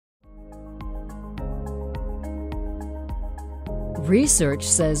Research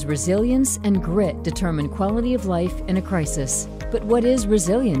says resilience and grit determine quality of life in a crisis. But what is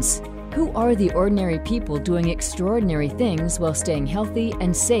resilience? Who are the ordinary people doing extraordinary things while staying healthy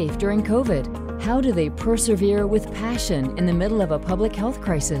and safe during COVID? How do they persevere with passion in the middle of a public health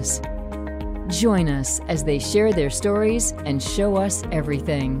crisis? Join us as they share their stories and show us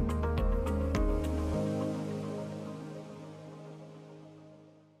everything.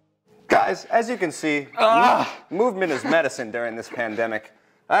 Guys, as you can see, movement is medicine during this pandemic.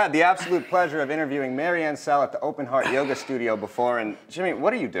 I had the absolute pleasure of interviewing Marianne Sell at the Open Heart Yoga Studio before, and Jimmy,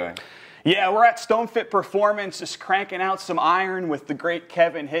 what are you doing? Yeah, we're at StoneFit Performance, just cranking out some iron with the great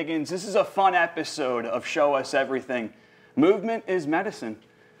Kevin Higgins. This is a fun episode of Show Us Everything. Movement is medicine.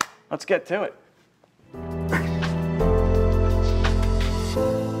 Let's get to it.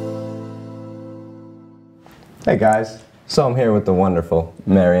 Hey guys, so I'm here with the wonderful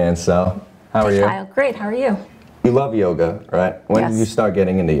Marianne Sell. How are you? Kyle, great, how are you? You love yoga, right? When did you start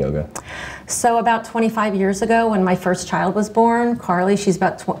getting into yoga? So about 25 years ago when my first child was born, Carly, she's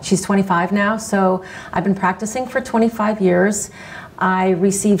 25 now, so I've been practicing for 25 years. I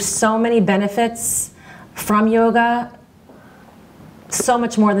received so many benefits from yoga, so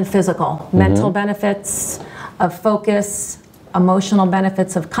much more than physical. Mental benefits of focus, emotional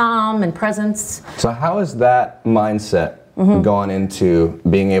benefits of calm and presence. So how is that mindset gone into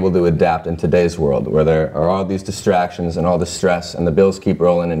being able to adapt in today's world where there are all these distractions and all the stress and the bills keep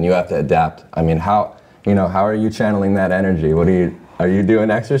rolling and you have to adapt? I mean, how are you channeling that energy? Are you doing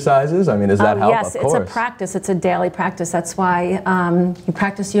exercises? I mean, does that help? Yes, it's a practice. It's a daily practice. That's why you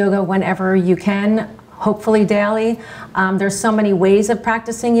practice yoga whenever you can, hopefully daily. There's so many ways of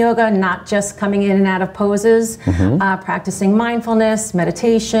practicing yoga, not just coming in and out of poses, practicing mindfulness,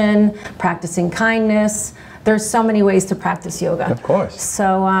 meditation, practicing kindness. There's so many ways to practice yoga. Of course.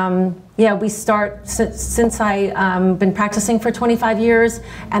 So yeah, we start, since I've been practicing for 25 years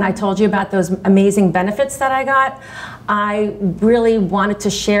and I told you about those amazing benefits that I got, I really wanted to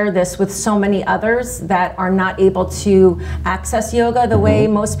share this with so many others that are not able to access yoga the way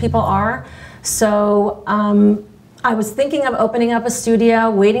most people are. So I was thinking of opening up a studio,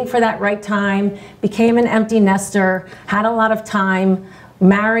 waiting for that right time, became an empty nester, had a lot of time,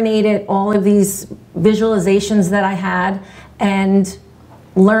 marinated all of these visualizations that I had, and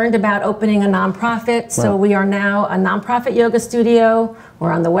learned about opening a nonprofit. So we are now a nonprofit yoga studio.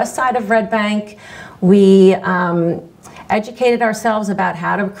 We're on the west side of Red Bank. We educated ourselves about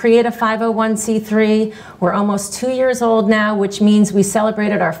how to create a 501c3. We're almost 2 years old now, which means we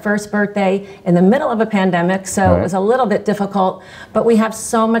celebrated our first birthday in the middle of a pandemic, so it was a little bit difficult, but we have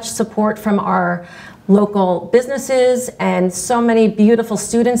so much support from our local businesses and so many beautiful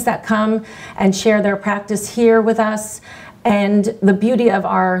students that come and share their practice here with us. And the beauty of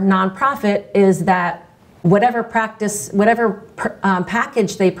our nonprofit is that whatever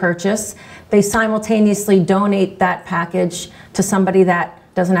package they purchase, they simultaneously donate that package to somebody that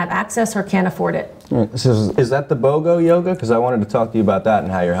doesn't have access or can't afford it. So is that the BOGO yoga? Because I wanted to talk to you about that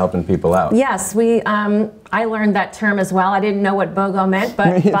and how you're helping people out. Yes, I learned that term as well. I didn't know what BOGO meant,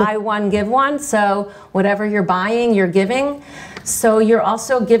 but buy one, give one. So whatever you're buying, you're giving. So you're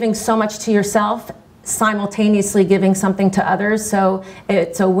also giving so much to yourself, simultaneously giving something to others. So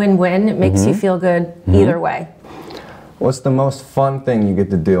it's a win-win. It makes you feel good either way. What's the most fun thing you get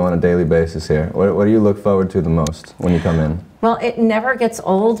to do on a daily basis here? What do you look forward to the most when you come in? Well, it never gets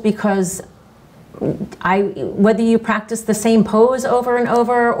old because whether you practice the same pose over and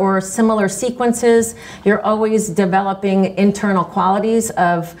over or similar sequences, you're always developing internal qualities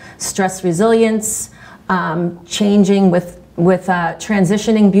of stress resilience, changing with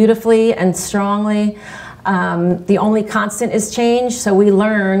transitioning beautifully and strongly. The only constant is change, so we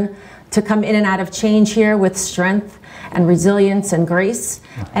learn to come in and out of change here with strength and resilience and grace.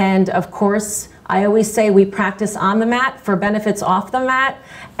 And of course, I always say we practice on the mat for benefits off the mat,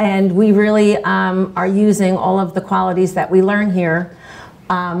 and we really are using all of the qualities that we learn here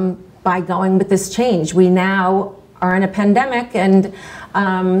by going with this change. We now are in a pandemic, and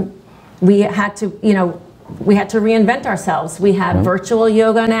we had to, reinvent ourselves. We have virtual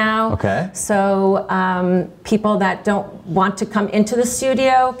yoga now. Okay. So people that don't want to come into the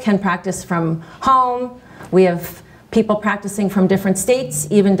studio can practice from home. We have people practicing from different states,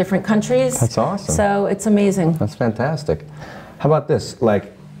 even different countries. That's awesome. So it's amazing. That's fantastic. How about this?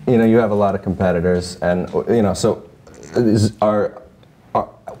 Like, you have a lot of competitors, and so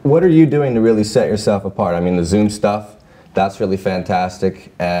what are you doing to really set yourself apart? I mean, the Zoom stuff, that's really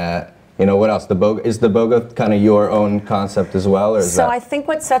fantastic. What else? Is the BOGO kind of your own concept as well, or is I think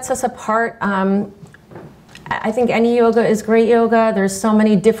what sets us apart, I think any yoga is great yoga. There's so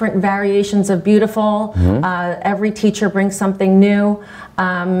many different variations of beautiful. Every teacher brings something new.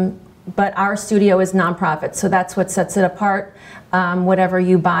 But our studio is nonprofit, so that's what sets it apart. Whatever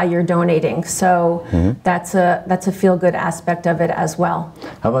you buy, you're donating. So that's a feel-good aspect of it as well.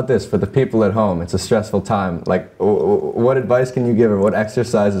 How about this, for the people at home, it's a stressful time. Like, what advice can you give, or what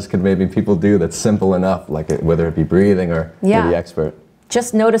exercises could maybe people do that's simple enough, like whether it be breathing or you're the expert?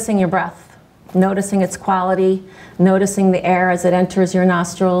 Just noticing your breath, noticing its quality, noticing the air as it enters your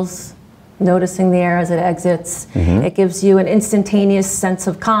nostrils, noticing the air as it exits. It gives you an instantaneous sense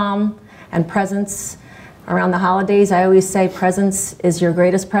of calm and presence. Around the holidays, I always say presence is your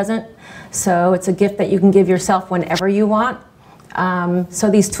greatest present. So it's a gift that you can give yourself whenever you want. So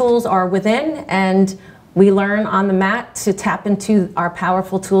these tools are within, and we learn on the mat to tap into our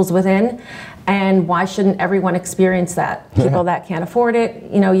powerful tools within. And why shouldn't everyone experience that? People that can't afford it,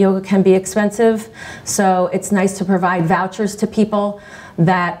 you know, yoga can be expensive. So it's nice to provide vouchers to people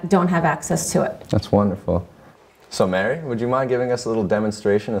that don't have access to it. That's wonderful. So Mary, would you mind giving us a little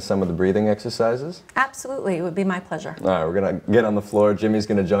demonstration of some of the breathing exercises? Absolutely, it would be my pleasure. All right, we're gonna get on the floor. Jimmy's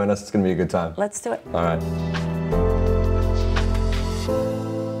gonna join us. It's gonna be a good time. Let's do it. All right.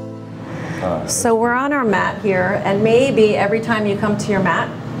 So we're on our mat here, and maybe every time you come to your mat,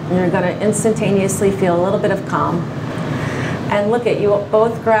 you're gonna instantaneously feel a little bit of calm. And look at, you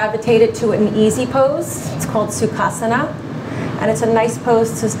both gravitated to an easy pose. It's called Sukhasana. And it's a nice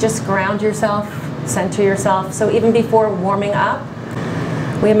pose to just ground yourself, center yourself. So even before warming up,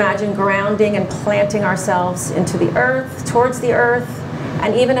 we imagine grounding and planting ourselves into the earth, towards the earth,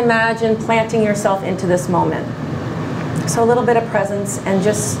 and even imagine planting yourself into this moment. So a little bit of presence, and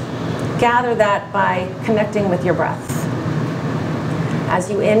just gather that by connecting with your breath. As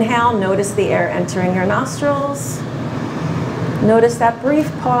you inhale, notice the air entering your nostrils. Notice that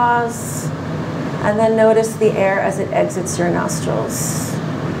brief pause, and then notice the air as it exits your nostrils.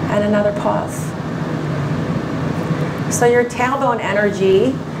 And another pause. So your tailbone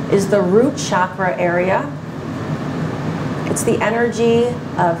energy is the root chakra area. It's the energy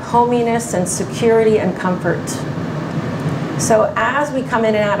of hominess and security and comfort. So as we come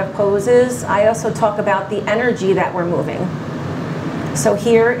in and out of poses, I also talk about the energy that we're moving. So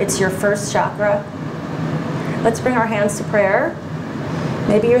here, it's your first chakra. Let's bring our hands to prayer.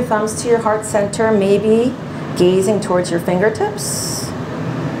 Maybe your thumbs to your heart center, maybe gazing towards your fingertips,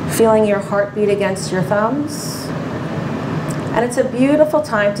 feeling your heartbeat against your thumbs. And it's a beautiful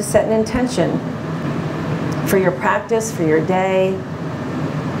time to set an intention for your practice, for your day.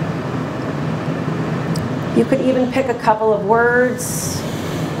 You could even pick a couple of words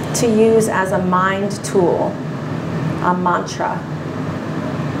to use as a mind tool, a mantra.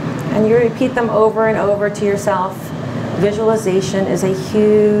 And you repeat them over and over to yourself. Visualization is a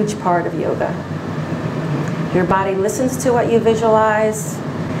huge part of yoga. Your body listens to what you visualize.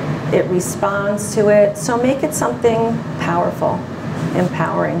 It responds to it. So make it something powerful,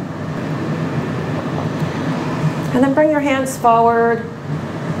 empowering. And then bring your hands forward.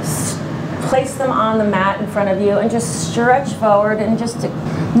 Place them on the mat in front of you, and just stretch forward, and just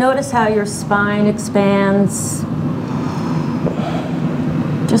notice how your spine expands.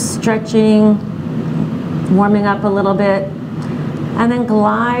 Just stretching, warming up a little bit. And then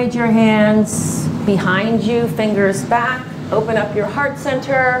glide your hands behind you, fingers back. Open up your heart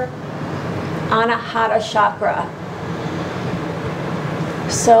center, Anahata chakra.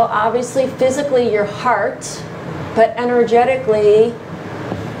 So obviously, physically, your heart, but energetically,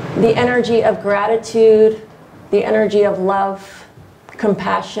 the energy of gratitude, the energy of love,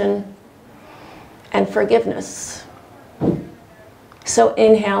 compassion, and forgiveness. So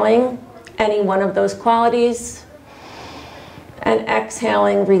inhaling any one of those qualities, and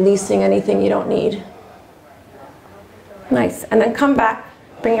exhaling, releasing anything you don't need. Nice. And then come back,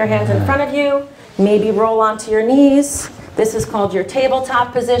 bring your hands in front of you, maybe roll onto your knees. This is called your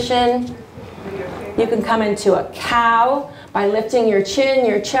tabletop position. You can come into a cow by lifting your chin,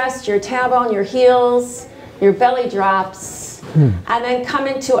 your chest, your tailbone, your heels, your belly drops. And then come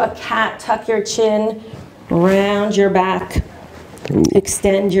into a cat, tuck your chin, round your back,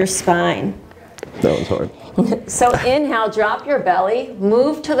 extend your spine. That was hard. So inhale, drop your belly,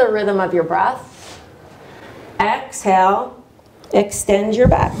 move to the rhythm of your breath. Exhale, extend your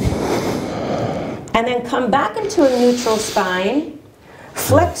back. And then come back into a neutral spine,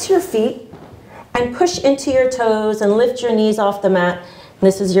 flex your feet, and push into your toes and lift your knees off the mat.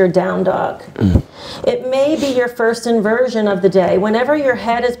 This is your down dog. It may be your first inversion of the day. Whenever your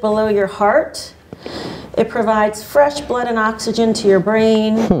head is below your heart, it provides fresh blood and oxygen to your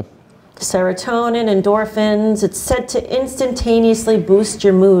brain, serotonin, endorphins. It's said to instantaneously boost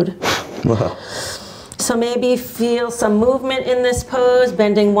your mood. Wow. So maybe feel some movement in this pose,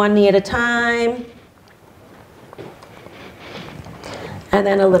 bending one knee at a time. And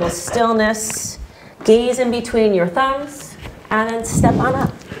then a little stillness. Gaze in between your thumbs, and then step on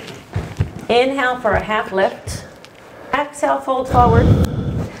up. Inhale for a half lift. Exhale, fold forward.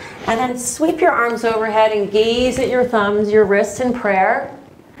 And then sweep your arms overhead and gaze at your thumbs, your wrists in prayer.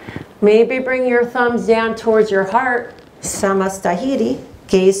 Maybe bring your thumbs down towards your heart. Samastahiti.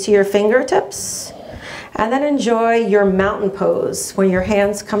 Gaze to your fingertips. And then enjoy your mountain pose, where your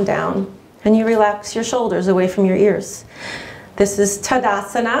hands come down and you relax your shoulders away from your ears. This is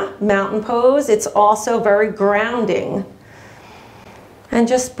Tadasana, mountain pose. It's also very grounding. And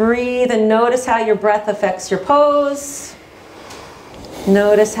just breathe and notice how your breath affects your pose.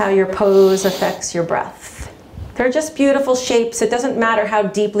 Notice how your pose affects your breath. They're just beautiful shapes. It doesn't matter how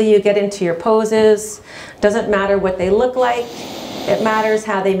deeply you get into your poses. It doesn't matter what they look like. It matters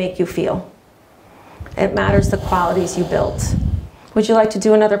how they make you feel. It matters the qualities you build. Would you like to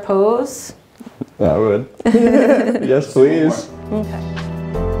do another pose? I would. Yes, please. Okay.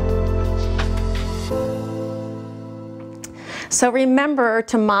 So remember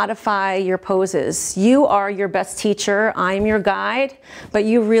to modify your poses. You are your best teacher. I'm your guide, but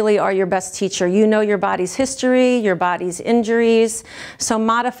you really are your best teacher. You know your body's history, your body's injuries. So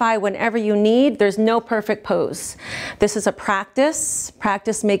modify whenever you need. There's no perfect pose. This is a practice.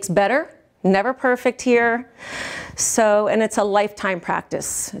 Practice makes better. Never perfect here. So, and it's a lifetime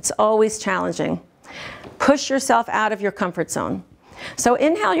practice. It's always challenging. Push yourself out of your comfort zone. So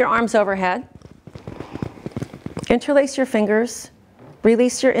inhale your arms overhead. Interlace your fingers.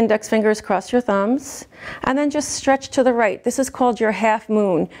 Release your index fingers, cross your thumbs. And then just stretch to the right. This is called your half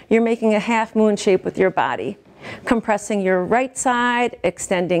moon. You're making a half moon shape with your body. Compressing your right side,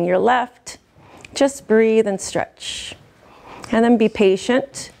 extending your left. Just breathe and stretch. And then be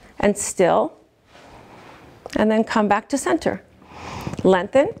patient and still, and then come back to center.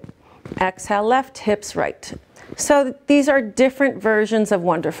 Lengthen, exhale left, hips right. So these are different versions of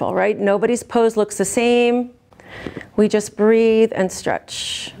wonderful, right? Nobody's pose looks the same. We just breathe and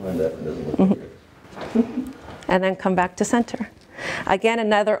stretch. And then come back to center. Again,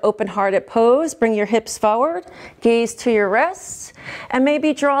 another open-hearted pose. Bring your hips forward, gaze to your wrists, and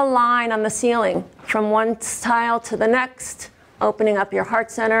maybe draw a line on the ceiling from one tile to the next. Opening up your heart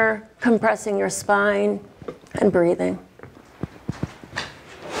center, compressing your spine, and breathing.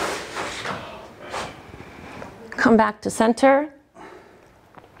 Come back to center.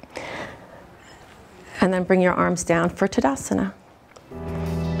 And then bring your arms down for Tadasana.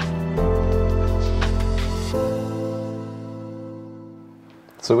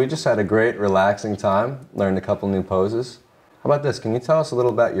 So we just had a great, relaxing time, learned a couple new poses. How about this? Can you tell us a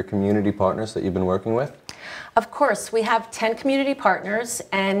little about your community partners that you've been working with? Of course, we have 10 community partners,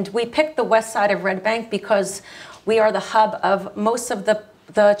 and we picked the west side of Red Bank because we are the hub of most of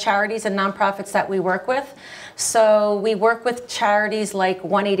the charities and nonprofits that we work with. So we work with charities like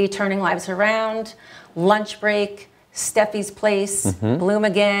 180 Turning Lives Around, Lunch Break, Steffi's Place, Bloom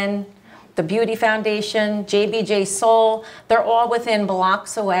Again, the Beauty Foundation, JBJ Soul. They're all within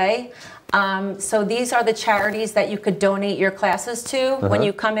blocks away. So these are the charities that you could donate your classes to when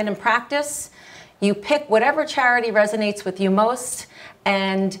you come in and practice. You pick whatever charity resonates with you most,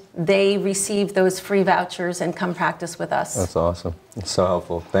 and they receive those free vouchers and come practice with us. That's awesome. It's so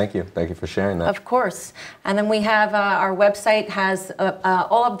helpful. Thank you. Thank you for sharing that. Of course. And then we have our website has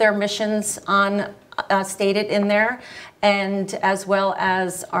all of their missions on stated in there, and as well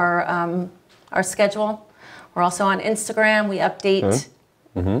as our schedule. We're also on Instagram. We update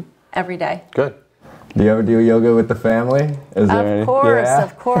every day. Good. Do you ever do yoga with the family?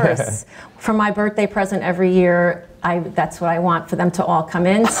 Of course. For my birthday present every year, that's what I want, for them to all come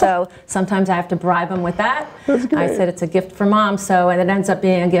in. So sometimes I have to bribe them with that. That's great. I said it's a gift for mom, and it ends up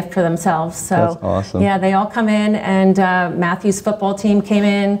being a gift for themselves. So that's awesome. Yeah, they all come in, and Matthew's football team came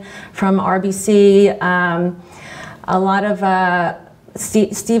in from RBC. A lot of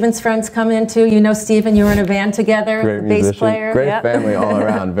Steven's friends come in too. You know Steven, you were in a band together. Great bass musician. player. Great family all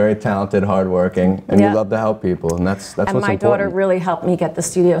around. Very talented, hardworking, and you love to help people, and that's what's important. And my daughter really helped me get the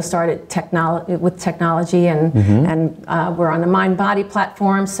studio started with technology, and we're on the MindBody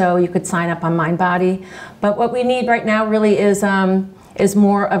platform, so you could sign up on MindBody. But what we need right now really is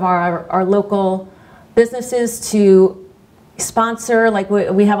more of our local businesses to sponsor. Like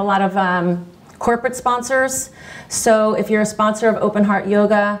we have a lot of corporate sponsors. So if you're a sponsor of Open Heart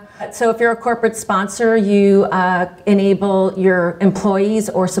Yoga, so if you're a corporate sponsor, you enable your employees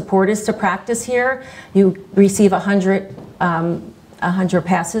or supporters to practice here. You receive 100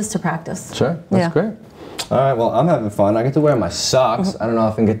 passes to practice. Sure, that's great. All right, well, I'm having fun. I get to wear my socks. I don't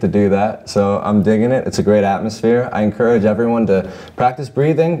often get to do that, so I'm digging it. It's a great atmosphere. I encourage everyone to practice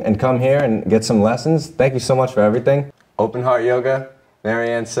breathing and come here and get some lessons. Thank you so much for everything. Open Heart Yoga,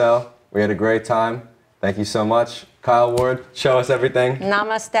 Marianne Sell, we had a great time. Thank you so much. Kyle Ward, show us everything.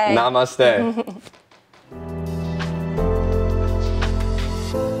 Namaste. Namaste.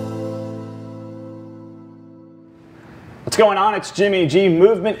 What's going on? It's Jimmy G.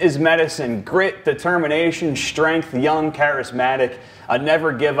 Movement is medicine. Grit, determination, strength, young, charismatic, a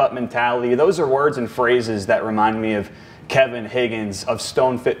never give up mentality. Those are words and phrases that remind me of Kevin Higgins of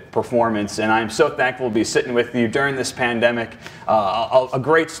Stone Fit Performance, and I'm so thankful to be sitting with you during this pandemic. A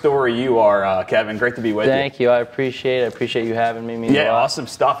great story you are, Kevin. Great to be with you. Thank you. I appreciate it. I appreciate you having me. Yeah, awesome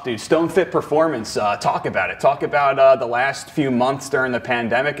stuff, dude. Stone Fit Performance. Talk about it. Talk about the last few months during the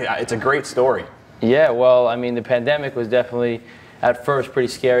pandemic. It's a great story. Yeah, well, I mean, the pandemic was definitely, at first, pretty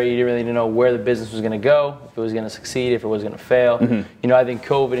scary. You didn't really know where the business was going to go, if it was going to succeed, if it was going to fail. You know, I think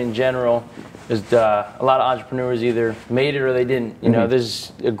COVID in general, is a lot of entrepreneurs either made it or they didn't. You know,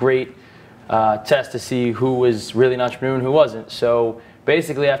 there's a great test to see who was really an entrepreneur and who wasn't. So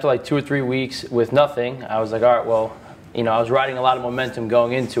basically, after like 2 or 3 weeks with nothing, I was like, all right, well, you know, I was riding a lot of momentum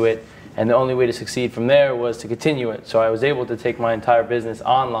going into it, and the only way to succeed from there was to continue it. So I was able to take my entire business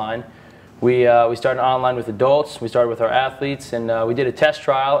online. We started online with adults, we started with our athletes, and we did a test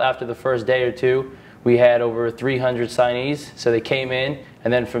trial. After the first day or two, we had over 300 signees, so they came in,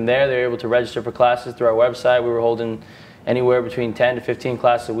 and then from there they were able to register for classes through our website. We were holding anywhere between 10 to 15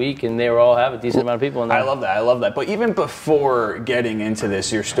 classes a week, and they were all have a decent amount of people in there. I love that. I love that. But even before getting into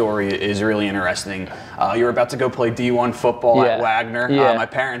this, your story is really interesting. You were about to go play D1 football at Wagner. My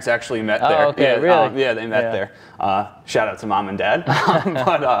parents actually met there. Oh, okay, really? Yeah, they met there. Shout out to mom and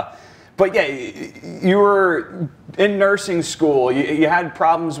dad. But yeah, you were in nursing school. You had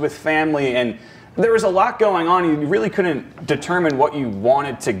problems with family, and there was a lot going on. You really couldn't determine what you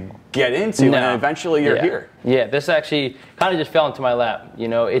wanted to get into, and eventually you're here. Yeah, this actually kind of just fell into my lap. You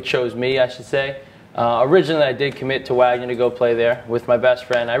know, it chose me, I should say. Originally, I did commit to Wagner to go play there with my best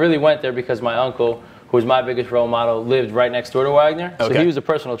friend. I really went there because my uncle, who was my biggest role model, lived right next door to Wagner. So he was a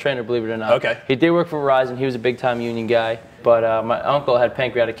personal trainer, believe it or not. He did work for Verizon. He was a big-time union guy. But my uncle had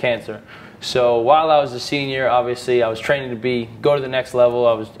pancreatic cancer. So while I was a senior, obviously, I was training to go to the next level.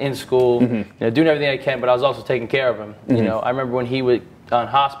 I was in school, you know, doing everything I can, but I was also taking care of him. You know, I remember when he was on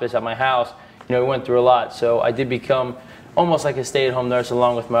hospice at my house, you know, we went through a lot. So I did become almost like a stay-at-home nurse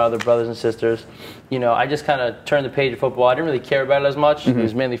along with my other brothers and sisters. You know, I just kind of turned the page of football. I didn't really care about it as much. It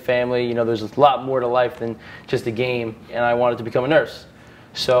was mainly family. You know, there's a lot more to life than just a game, and I wanted to become a nurse.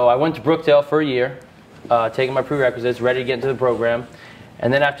 So I went to Brookdale for a year, taking my prerequisites, ready to get into the program.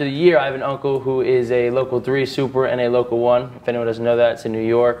 And then after the year, I have an uncle who is a Local 3 super and a Local 1. If anyone doesn't know that, it's in New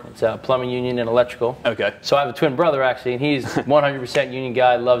York. It's a plumbing union and electrical. So I have a twin brother, actually, and he's 100% union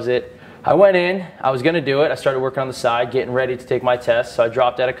guy, loves it. I went in, I was going to do it. I started working on the side, getting ready to take my test, so I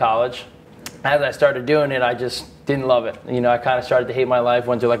dropped out of college. As I started doing it, I just didn't love it. You know, I kind of started to hate my life,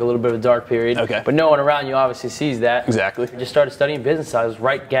 went through like a little bit of a dark period. But no one around you obviously sees that. I just started studying business. I'd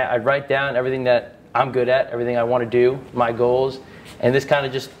write down everything that I'm good at, everything I want to do, my goals, and this kind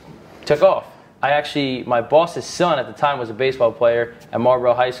of just took off. My boss's son at the time was a baseball player at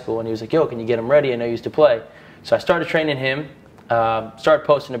Marlboro High School, and he was like, yo, can you get him ready? I know you used to play. So I started training him, started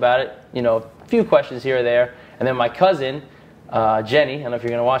posting about it, you know, a few questions here or there, and then my cousin, Jenny, I don't know if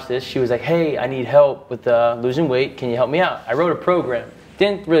you're going to watch this, she was like, hey, I need help with losing weight. Can you help me out? I wrote a program.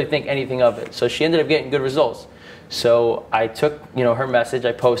 Didn't really think anything of it. So she ended up getting good results. So I took, you know, her message,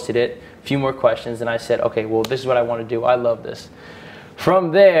 I posted it, a few more questions, and I said, okay, well, this is what I want to do. I love this.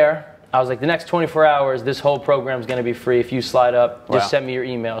 From there, I was like, the next 24 hours, this whole program is going to be free. If you slide up, just send me your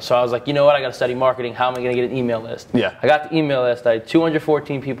email. So I was like, you know what? I got to study marketing. How am I going to get an email list? I got the email list. I had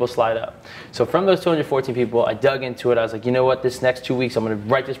 214 people slide up. So from those 214 people, I dug into it. I was like, you know what? This next 2 weeks, I'm going to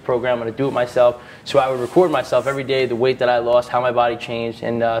write this program. I'm going to do it myself. So I would record myself every day, the weight that I lost, how my body changed,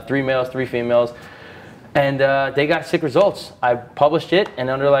 and 3 males, 3 females. And they got sick results. I published it, and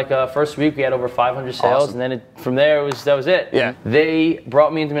under like first week, we had over 500 sales. And then from there, that was it. They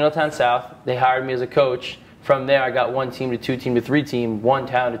brought me into Middletown South. They hired me as a coach. From there, I got 1 team to 2 team to 3 team, 1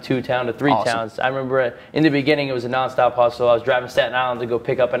 town to 2 town to 3 towns. I remember in the beginning, it was a nonstop hustle. I was driving Staten Island to go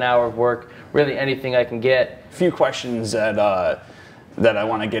pick up an hour of work, really anything I can get. A few questions that I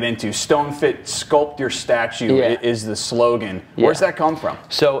want to get into. Stone Fit, sculpt your statue is the slogan. Where's that come from?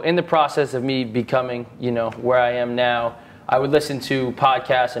 So in the process of me becoming, you know, where I am now, I would listen to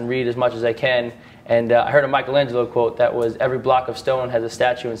podcasts and read as much as I can. And I heard a Michelangelo quote that was, every block of stone has a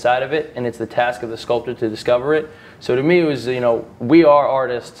statue inside of it, and it's the task of the sculptor to discover it. So to me, it was, you know, we are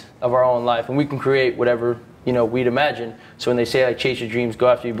artists of our own life, and we can create whatever you know, we'd imagine. So when they say like chase your dreams, go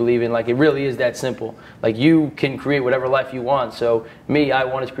after you believe in, like it really is that simple. Like you can create whatever life you want. So me, I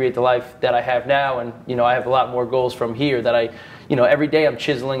wanted to create the life that I have now, and you know, I have a lot more goals from here that I, you know, every day I'm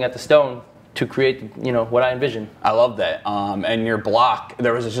chiseling at the stone to create, you know, what I envision. I love that. And your block,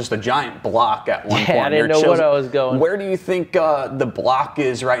 there was just a giant block at one point. I didn't know what I was going. Where do you think the block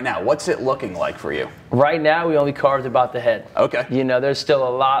is right now? What's it looking like for you? Right now, we only carved about the head. Okay. You know, there's still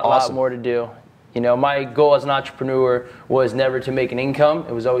a lot more to do. You know, my goal as an entrepreneur was never to make an income.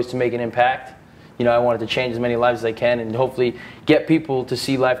 It was always to make an impact. You know, I wanted to change as many lives as I can and hopefully get people to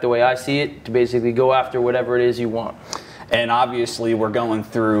see life the way I see it, to basically go after whatever it is you want. And obviously, we're going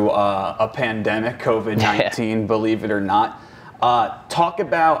through a pandemic, COVID-19, believe it or not. Talk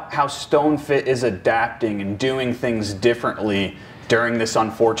about how StoneFit is adapting and doing things differently during this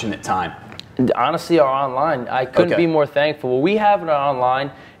unfortunate time. Honestly, our online, I couldn't be more thankful. What we have in our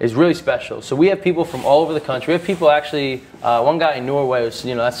online is really special. So we have people from all over the country. We have people actually, one guy in Norway, was,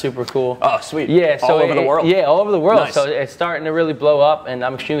 you know, that's super cool. Oh, sweet. Yeah, so all over the world. Yeah, all over the world. Nice. So it's starting to really blow up, and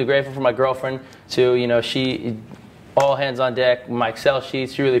I'm extremely grateful for my girlfriend too. You know, she, all hands on deck, my Excel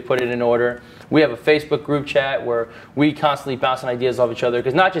sheets, she really put it in order. We have a Facebook group chat where we constantly bouncing ideas off each other,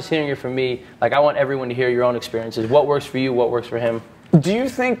 because not just hearing it from me, like I want everyone to hear your own experiences. What works for you, what works for him. Do you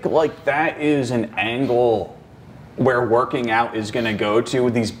think like that is an angle where working out is going to go to,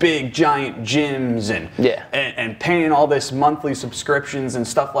 with these big giant gyms and paying all this monthly subscriptions and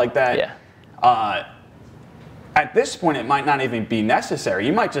stuff like that? Yeah. At this point, it might not even be necessary.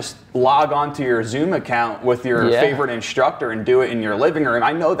 You might just log on to your Zoom account with your favorite instructor and do it in your living room.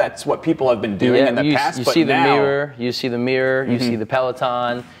 I know that's what people have been doing in the past, you but see now... You see the mirror, you see the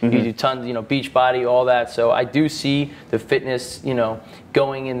Peloton, you do tons, you know, Beachbody, all that. So I do see the fitness, you know,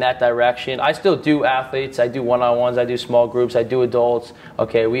 going in that direction. I still do athletes, I do one-on-ones, I do small groups, I do adults.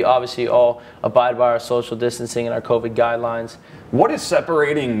 Okay, we obviously all abide by our social distancing and our COVID guidelines. What is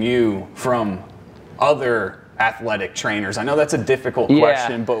separating you from other athletic trainers? I know that's a difficult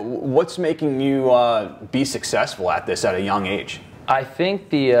question, but what's making you be successful at this at a young age? I think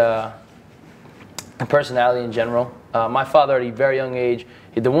the personality in general. My father at a very young age,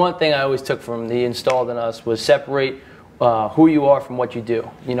 the one thing I always took from he installed in us was separate who you are from what you do.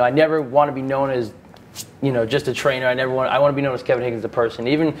 You know, I never want to be known as, you know, just a trainer. I want to be known as Kevin Higgins, the person.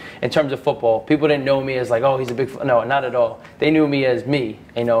 Even in terms of football, people didn't know me as like, oh, he's a big, no, not at all. They knew me as me.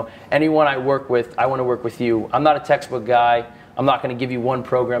 You know, anyone I work with, I want to work with you. I'm not a textbook guy. I'm not going to give you one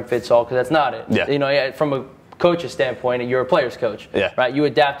program fits all, because that's not it. Yeah. You know, from a coach's standpoint, you're a player's coach, right? You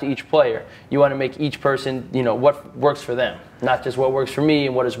adapt to each player. You want to make each person, you know, what works for them, not just what works for me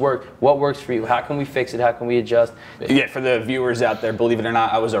and what has worked. What works for you? How can we fix it? How can we adjust? Yeah, for the viewers out there, believe it or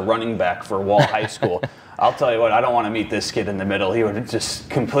not, I was a running back for Wall High School. I'll tell you what, I don't want to meet this kid in the middle. He would have just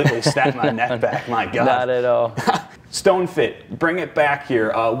completely snapped my neck back. My God. Not at all. StoneFit, bring it back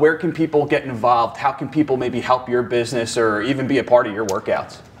here. Where can people get involved? How can people maybe help your business or even be a part of your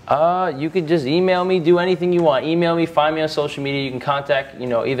workouts? You could just email me, do anything you want. Email me, find me on social media. You can contact, you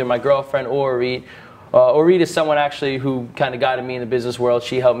know, either my girlfriend or Orit. Orit is someone actually who kind of guided me in the business world.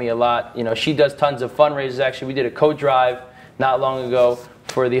 She helped me a lot. You know, she does tons of fundraisers. Actually, we did a coat drive not long ago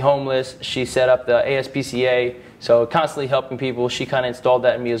for the homeless. She set up the ASPCA, so constantly helping people. She kind of installed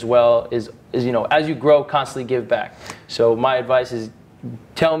that in me as well. Is you know, as you grow, constantly give back. So my advice is,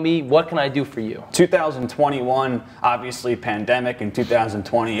 tell me, what can I do for you? 2021, obviously pandemic in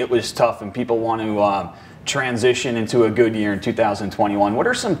 2020, it was tough, and people want to transition into a good year in 2021. What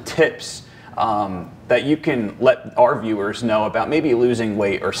are some tips that you can let our viewers know about maybe losing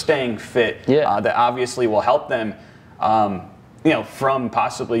weight or staying fit that obviously will help them, you know, from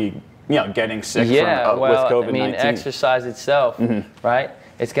possibly, you know, getting sick with COVID-19? I mean, exercise itself, right?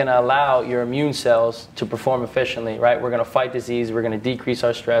 It's going to allow your immune cells to perform efficiently, right? We're going to fight disease, we're going to decrease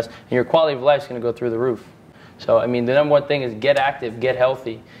our stress, and your quality of life is going to go through the roof. So, I mean, the number one thing is get active, get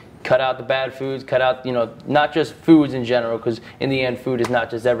healthy. Cut out the bad foods, cut out, you know, not just foods in general, because in the end, food is not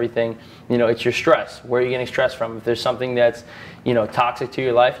just everything. You know, it's your stress. Where are you getting stress from? If there's something that's, you know, toxic to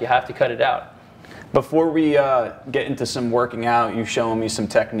your life, you have to cut it out. Before we get into some working out, you've shown me some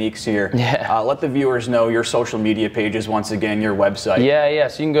techniques here. Let the viewers know your social media pages, once again, your website.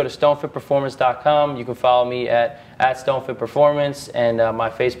 So you can go to stonefitperformance.com. You can follow me at stonefitperformance, and my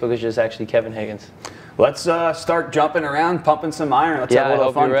Facebook is just actually Kevin Higgins. Let's start jumping around, pumping some iron. Let's have a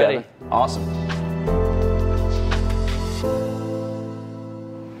little fun, Kevin. Awesome.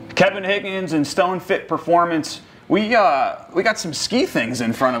 Kevin Higgins and StoneFit Performance. We got some ski things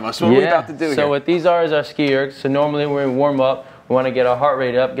in front of us. What are we about to do here? So what these are is our ski ergs. So normally when we warm up, We want to get our heart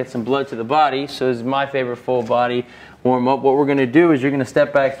rate up, get some blood to the body. So this is my favorite full body warm up. What we're going to do is you're going to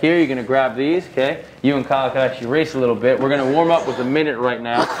step back here. You're going to grab these, okay? You and Kyle can actually race a little bit. We're going to warm up with a minute right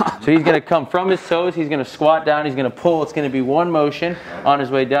now. So he's going to come from his toes. He's going to squat down. He's going to pull. It's going to be one motion on his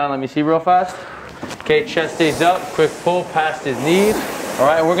way down. Let me see real fast. Okay, chest stays up. Quick pull past his knees. All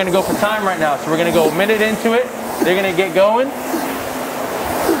right, and we're going to go for time right now. So we're going to go a minute into it. They're going to get going.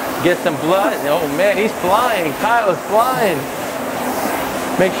 Get some blood. Oh, man, he's flying. Kyle is flying.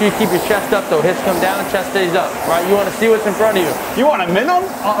 Make sure you keep your chest up, though. Hips come down, chest stays up. Right, you want to see what's in front of you. You want a minimum?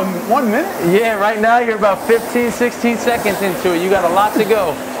 1 minute? Yeah, right now you're about 15, 16 seconds into it. You got a lot to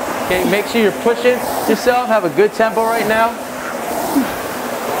go. Okay, make sure you're pushing yourself. Have a good tempo right now.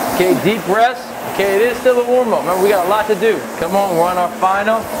 Okay, deep breaths. Okay, it is still a warm-up. Remember, we got a lot to do. Come on, we're on our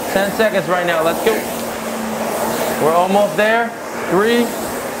final 10 seconds right now. Let's go. We're almost there. 3,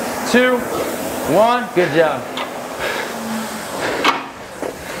 2, 1. Good job.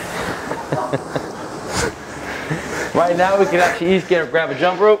 Right now, we can actually each grab a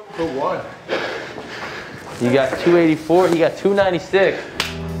jump rope. For what? You got 284, he got 296.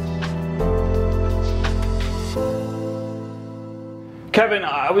 Kevin,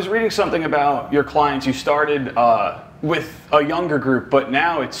 I was reading something about your clients. You started with a younger group, but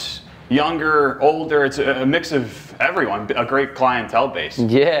now it's younger, older. It's a mix of everyone, a great clientele base.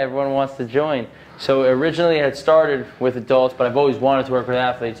 Yeah, everyone wants to join. So originally I had started with adults, but I've always wanted to work with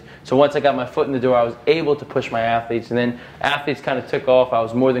athletes. So once I got my foot in the door, I was able to push my athletes, and then athletes kind of took off. I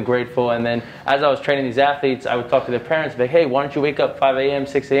was more than grateful. And then as I was training these athletes, I would talk to their parents, like, hey, why don't you wake up 5 a.m.,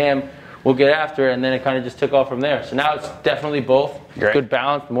 6 a.m., we'll get after it. And then it kind of just took off from there. So now it's definitely both. Great. Good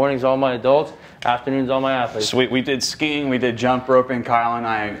balance. Mornings, all my adults. Afternoons, all my athletes. Sweet. We did skiing, we did jump roping. Kyle and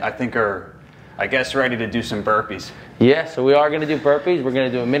I think are, I guess, ready to do some burpees. Yeah, so we are going to do burpees. We're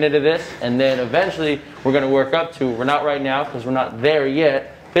going to do a minute of this, and then eventually we're going to work up to, we're not right now because we're not there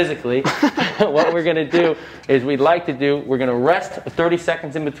yet physically. What we're going to do is we're going to rest 30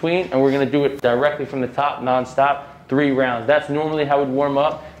 seconds in between, and we're going to do it directly from the top, nonstop, 3 rounds. That's normally how we'd warm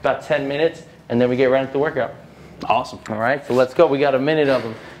up, about 10 minutes, and then we get right into the workout. Awesome. All right, so let's go. We got a minute of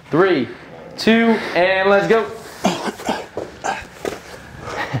them. 3, 2, and let's go.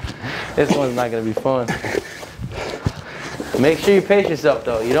 This one's not going to be fun. Make sure you pace yourself,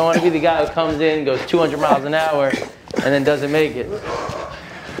 though. You don't want to be the guy who comes in, goes 200 miles an hour, and then doesn't make it.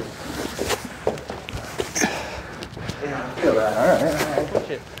 Feel that. All right. Push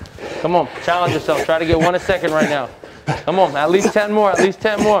it. Come on, challenge yourself. Try to get 1 a second right now. Come on, at least 10 more, at least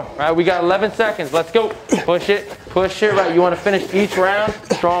 10 more. All right, we got 11 seconds. Let's go. Push it, right. You want to finish each round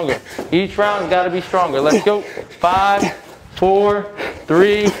stronger. Each round's got to be stronger. Let's go. 5, 4,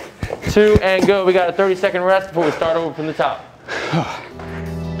 3, 2, and go. We got a 30-second rest before we start over from the top.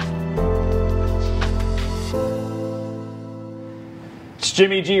 It's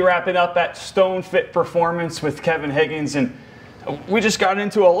Jimmy G wrapping up at Stone Fit Performance with Kevin Higgins, and we just got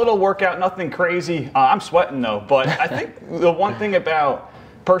into a little workout, nothing crazy. I'm sweating though, but I think the one thing about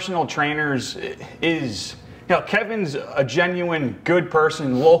personal trainers is, you know, Kevin's a genuine good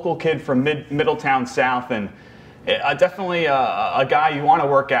person, local kid from Middletown South, and definitely a guy you want to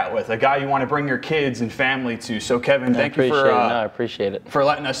work out with, a guy you want to bring your kids and family to. So Kevin, thank you for I appreciate it. for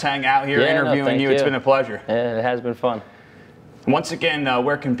letting us hang out here, interviewing you. It's been a pleasure. Yeah, it has been fun. Once again,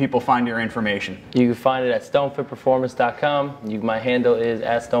 where can people find your information? You can find it at stonefitperformance.com. My handle is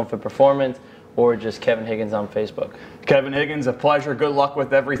 @stonefitperformance, or just Kevin Higgins on Facebook. Kevin Higgins, a pleasure. Good luck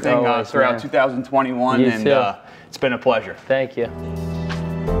with everything Always, throughout man. 2021, You and too. It's been a pleasure. Thank you.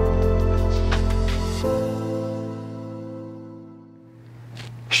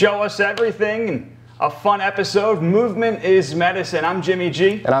 Show us everything, and a fun episode. Movement is medicine. I'm Jimmy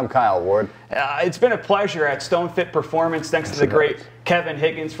G. And I'm Kyle Ward. It's been a pleasure at Stone Fit Performance. Thanks to the great Kevin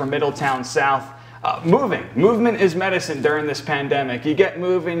Higgins from Middletown South. Movement is medicine during this pandemic. You get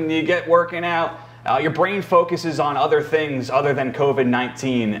moving, you get working out. Your brain focuses on other things other than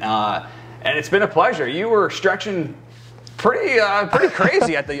COVID-19. And it's been a pleasure. You were stretching pretty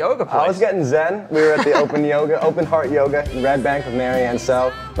crazy at the yoga place. I was getting zen. We were at the Open Heart Yoga in Red Bank with Mary Ann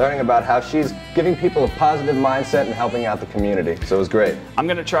So, learning about how she's giving people a positive mindset and helping out the community. So it was great. I'm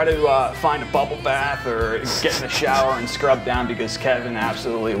gonna try to find a bubble bath or get in the shower and scrub down, because Kevin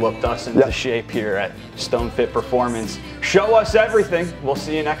absolutely whooped us into shape here at Stone Fit Performance. Show us everything. We'll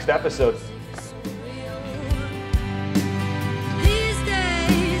see you next episode.